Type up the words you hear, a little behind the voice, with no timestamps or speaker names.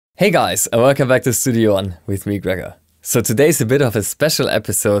Hey guys, and welcome back to Studio One with me, Gregor. So today's a bit of a special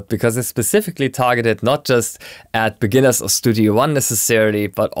episode because it's specifically targeted not just at beginners of Studio One necessarily,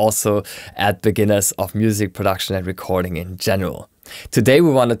 but also at beginners of music production and recording in general. Today we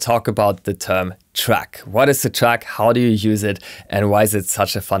want to talk about the term track. What is a track? How do you use it? And why is it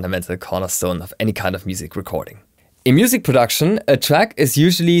such a fundamental cornerstone of any kind of music recording? In music production, a track is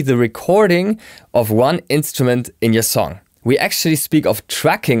usually the recording of one instrument in your song. We actually speak of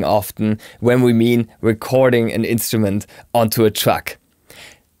tracking often when we mean recording an instrument onto a track.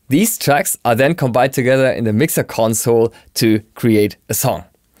 These tracks are then combined together in the mixer console to create a song.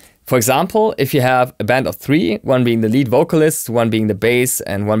 For example, if you have a band of three, one being the lead vocalist, one being the bass,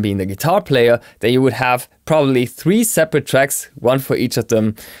 and one being the guitar player, then you would have probably three separate tracks, one for each of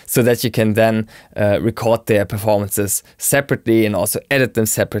them, so that you can then record their performances separately and also edit them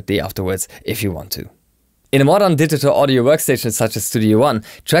separately afterwards if you want to. In a modern digital audio workstation such as Studio One,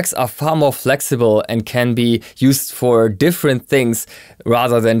 tracks are far more flexible and can be used for different things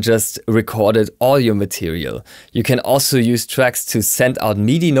rather than just recorded audio material. You can also use tracks to send out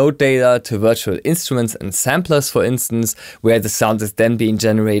MIDI note data to virtual instruments and samplers, for instance, where the sound is then being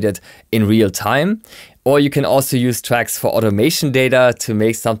generated in real time. Or you can also use tracks for automation data to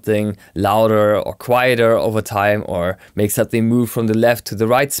make something louder or quieter over time, or make something move from the left to the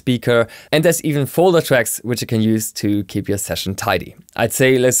right speaker. And there's even folder tracks which you can use to keep your session tidy. I'd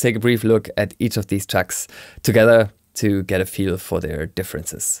say let's take a brief look at each of these tracks together to get a feel for their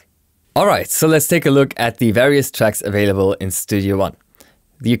differences. Alright, so let's take a look at the various tracks available in Studio One.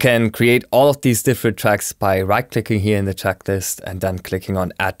 You can create all of these different tracks by right-clicking here in the track list and then clicking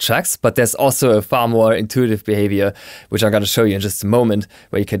on Add Tracks. But there's also a far more intuitive behavior, which I'm going to show you in just a moment,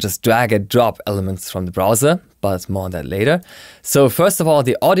 where you can just drag and drop elements from the browser, but more on that later. So first of all,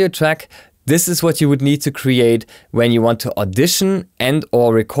 the audio track. This is what you would need to create when you want to audition and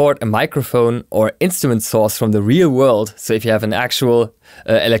or record a microphone or instrument source from the real world. So if you have an actual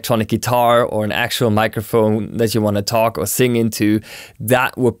electronic guitar or an actual microphone that you want to talk or sing into,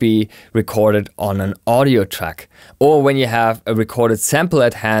 that would be recorded on an audio track. Or when you have a recorded sample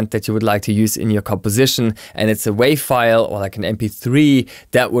at hand that you would like to use in your composition and it's a WAV file or like an MP3,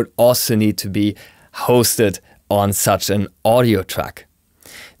 that would also need to be hosted on such an audio track.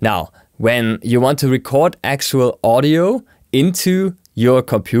 Now, when you want to record actual audio into your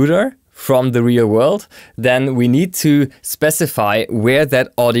computer from the real world, then we need to specify where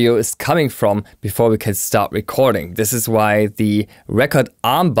that audio is coming from before we can start recording. This is why the record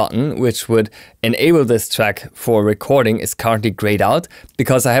arm button, which would enable this track for recording, is currently grayed out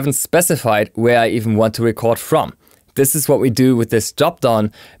because I haven't specified where I even want to record from. This is what we do with this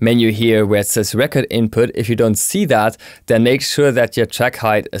drop-down menu here where it says record input. If you don't see that, then make sure that your track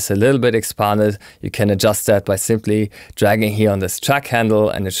height is a little bit expanded. You can adjust that by simply dragging here on this track handle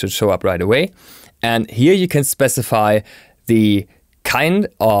and it should show up right away. And here you can specify the kind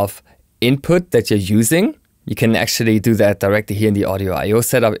of input that you're using. You can actually do that directly here in the Audio I/O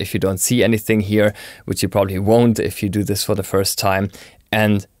setup if you don't see anything here, which you probably won't if you do this for the first time.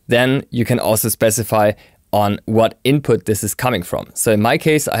 And then you can also specify on what input this is coming from. So in my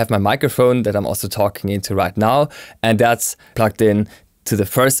case, I have my microphone that I'm also talking into right now, and that's plugged in to the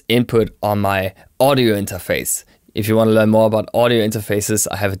first input on my audio interface. If you want to learn more about audio interfaces,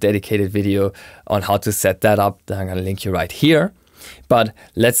 I have a dedicated video on how to set that up that I'm going to link you right here. But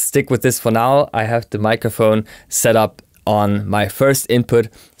let's stick with this for now. I have the microphone set up on my first input.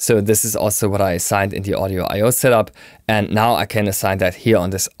 So this is also what I assigned in the Audio I/O setup. And now I can assign that here on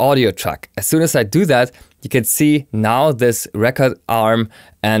this audio track. As soon as I do that, you can see now this record arm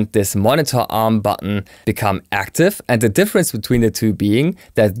and this monitor arm button become active. And the difference between the two being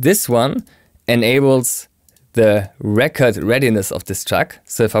that this one enables the record readiness of this track.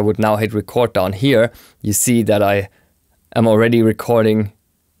 So if I would now hit record down here, you see that I am already recording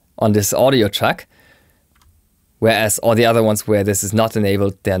on this audio track. Whereas all the other ones where this is not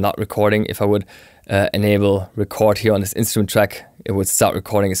enabled, they're not recording. If I would enable record here on this instrument track, it would start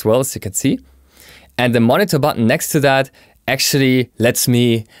recording as well, as you can see. And the monitor button next to that actually lets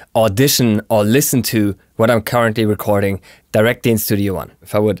me audition or listen to what I'm currently recording directly in Studio One.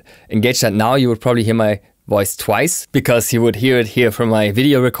 If I would engage that now, you would probably hear my voice twice because you would hear it here from my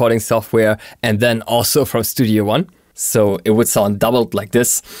video recording software and then also from Studio One. So it would sound doubled like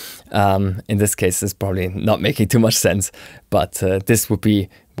this. In this case, it's probably not making too much sense, but this would be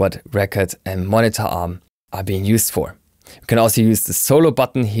what record and monitor arm are being used for. You can also use the solo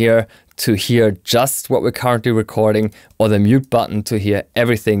button here to hear just what we're currently recording, or the mute button to hear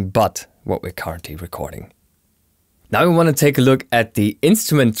everything but what we're currently recording. Now we want to take a look at the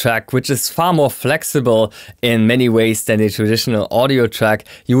instrument track, which is far more flexible in many ways than the traditional audio track.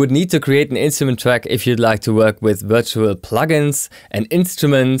 You would need to create an instrument track if you'd like to work with virtual plugins and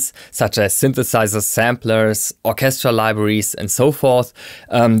instruments such as synthesizers, samplers, orchestral libraries, and so forth.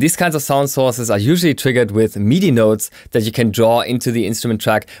 These kinds of sound sources are usually triggered with MIDI notes that you can draw into the instrument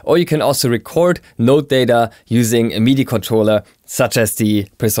track, or you can also record note data using a MIDI controller, such as the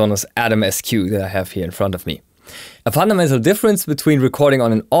PreSonus Atom SQ that I have here in front of me. A fundamental difference between recording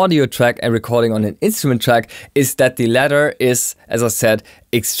on an audio track and recording on an instrument track is that the latter is, as I said,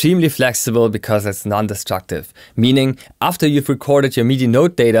 extremely flexible because it's non-destructive. Meaning, after you've recorded your MIDI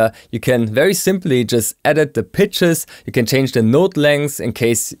note data, you can very simply just edit the pitches, you can change the note lengths in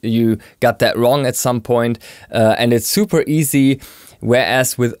case you got that wrong at some point, and it's super easy.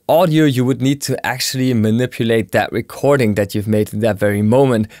 Whereas with audio, you would need to actually manipulate that recording that you've made in that very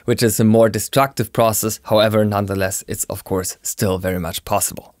moment, which is a more destructive process. However, nonetheless, it's of course still very much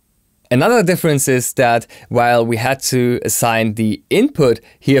possible. Another difference is that while we had to assign the input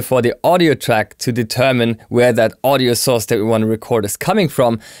here for the audio track to determine where that audio source that we want to record is coming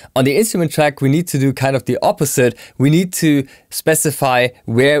from, on the instrument track we need to do kind of the opposite. We need to specify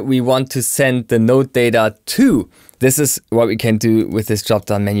where we want to send the note data to. This is what we can do with this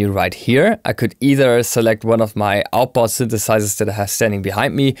drop-down menu right here. I could either select one of my outboard synthesizers that I have standing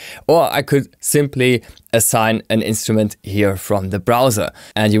behind me, or I could simply assign an instrument here from the browser.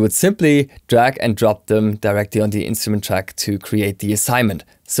 And you would simply drag and drop them directly on the instrument track to create the assignment.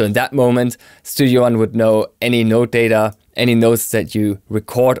 So in that moment, Studio One would know any note data, any notes that you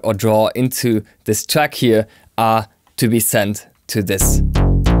record or draw into this track here are to be sent to this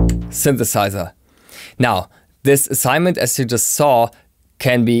synthesizer. Now, this assignment, as you just saw,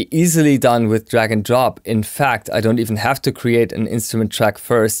 can be easily done with drag and drop. In fact, I don't even have to create an instrument track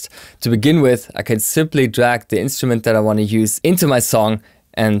first. To begin with, I can simply drag the instrument that I want to use into my song,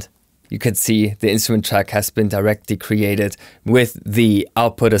 and you can see the instrument track has been directly created with the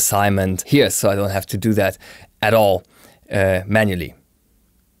output assignment here, so I don't have to do that at all manually.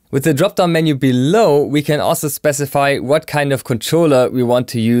 With the drop-down menu below, we can also specify what kind of controller we want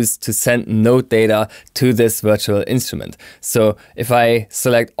to use to send note data to this virtual instrument. So if I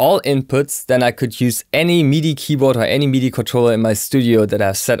select all inputs, then I could use any MIDI keyboard or any MIDI controller in my studio that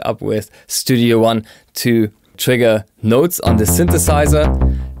I've set up with Studio One to trigger notes on the synthesizer.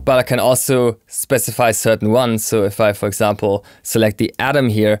 But I can also specify certain ones. So if I, for example, select the Atom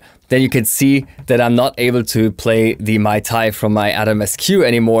here, then you can see that I'm not able to play the Mai Tai from my Atom SQ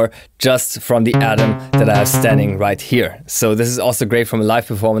anymore, just from the Atom that I have standing right here. So this is also great from a live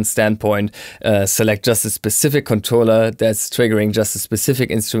performance standpoint. Select just a specific controller that's triggering just a specific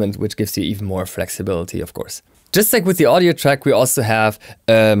instrument, which gives you even more flexibility, of course. Just like with the audio track, we also have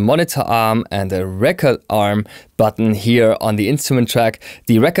a monitor arm and a record arm button here on the instrument track.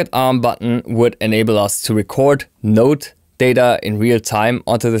 The record arm button would enable us to record note data in real time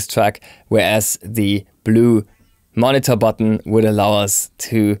onto this track, whereas the blue monitor button would allow us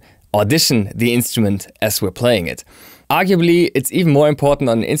to audition the instrument as we're playing it. Arguably, it's even more important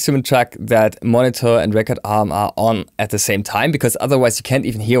on an instrument track that monitor and record arm are on at the same time, because otherwise you can't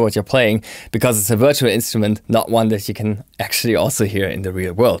even hear what you're playing, because it's a virtual instrument, not one that you can actually also hear in the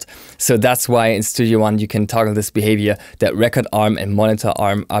real world. So that's why in Studio One you can toggle this behavior that record arm and monitor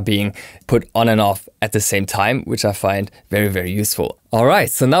arm are being put on and off at the same time, which I find very, very useful.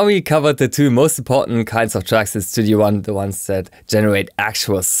 Alright, so now we covered the two most important kinds of tracks in Studio One, the ones that generate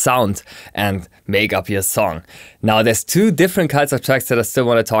actual sound and make up your song. Now there's two different kinds of tracks that I still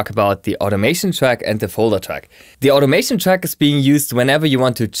want to talk about, the automation track and the folder track. The automation track is being used whenever you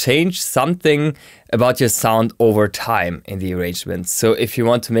want to change something about your sound over time in the arrangement. So if you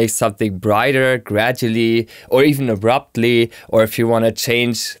want to make something brighter gradually or even abruptly, or if you want to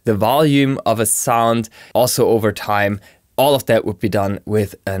change the volume of a sound also over time, all of that would be done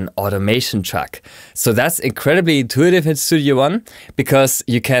with an automation track. So that's incredibly intuitive in Studio One, because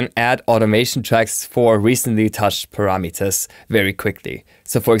you can add automation tracks for recently touched parameters very quickly.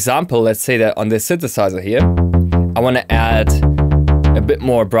 So for example, let's say that on this synthesizer here, I want to add a bit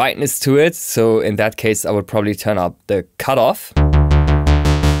more brightness to it. So in that case, I would probably turn up the cutoff.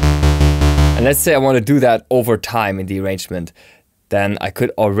 And let's say I want to do that over time in the arrangement. Then I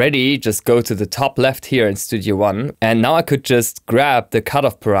could already just go to the top left here in Studio One, and now I could just grab the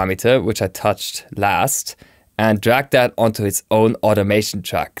cutoff parameter, which I touched last, and drag that onto its own automation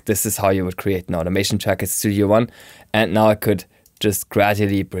track. This is how you would create an automation track in Studio One, and now I could just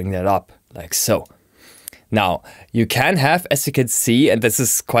gradually bring that up like so. Now, you can have, as you can see, and this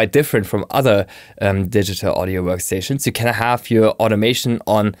is quite different from other digital audio workstations, you can have your automation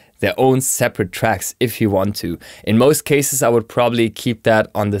on their own separate tracks if you want to. In most cases, I would probably keep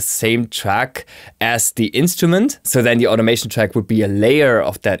that on the same track as the instrument. So then the automation track would be a layer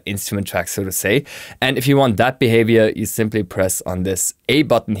of that instrument track, so to say. And if you want that behavior, you simply press on this A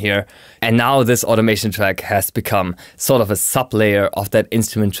button here. And now this automation track has become sort of a sub-layer of that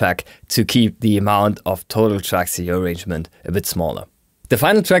instrument track to keep the amount of total tracks in your arrangement a bit smaller. The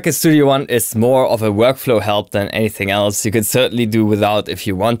final track in Studio One is more of a workflow help than anything else. You can certainly do without if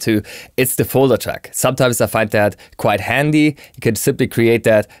you want to. It's the folder track. Sometimes I find that quite handy. You can simply create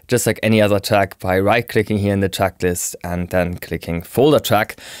that just like any other track by right-clicking here in the track list and then clicking folder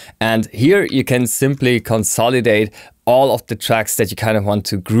track. And here you can simply consolidate all of the tracks that you kind of want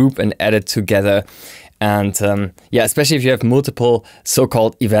to group and edit together. And yeah, especially if you have multiple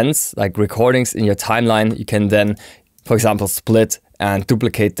so-called events like recordings in your timeline, you can then, for example, split and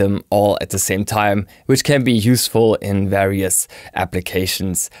duplicate them all at the same time, which can be useful in various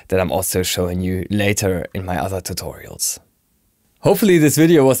applications that I'm also showing you later in my other tutorials. Hopefully this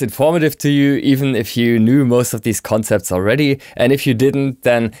video was informative to you, even if you knew most of these concepts already. And if you didn't,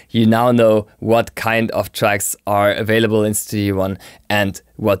 then you now know what kind of tracks are available in Studio One and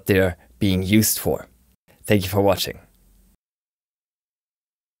what they're being used for. Thank you for watching.